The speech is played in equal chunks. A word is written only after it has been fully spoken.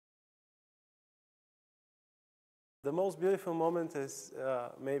The most beautiful moment is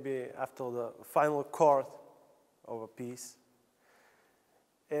maybe after the final chord of a piece.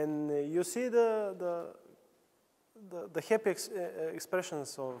 And you see the happy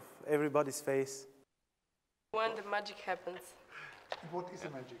expressions of everybody's face. When the magic happens. What is the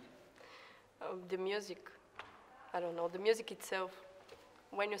magic? The music. I don't know, the music itself.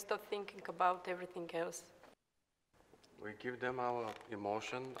 When you stop thinking about everything else. We give them our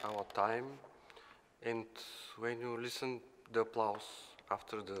emotion, our time, and when you listen the applause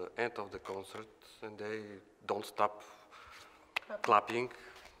after the end of the concert and they don't stop clapping,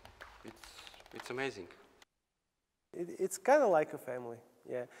 it's amazing. It's kind of like a family,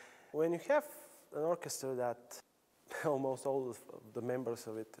 yeah. When you have an orchestra that almost all of the members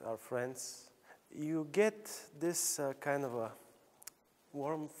of it are friends, you get this kind of a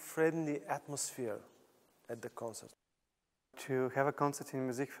warm, friendly atmosphere at the concert. To have a concert in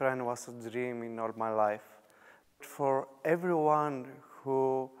Musikverein was a dream in all my life. For everyone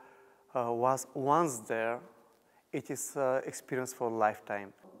who was once there, it is an experience for a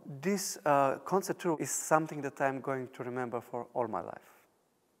lifetime. This concert tour is something that I'm going to remember for all my life.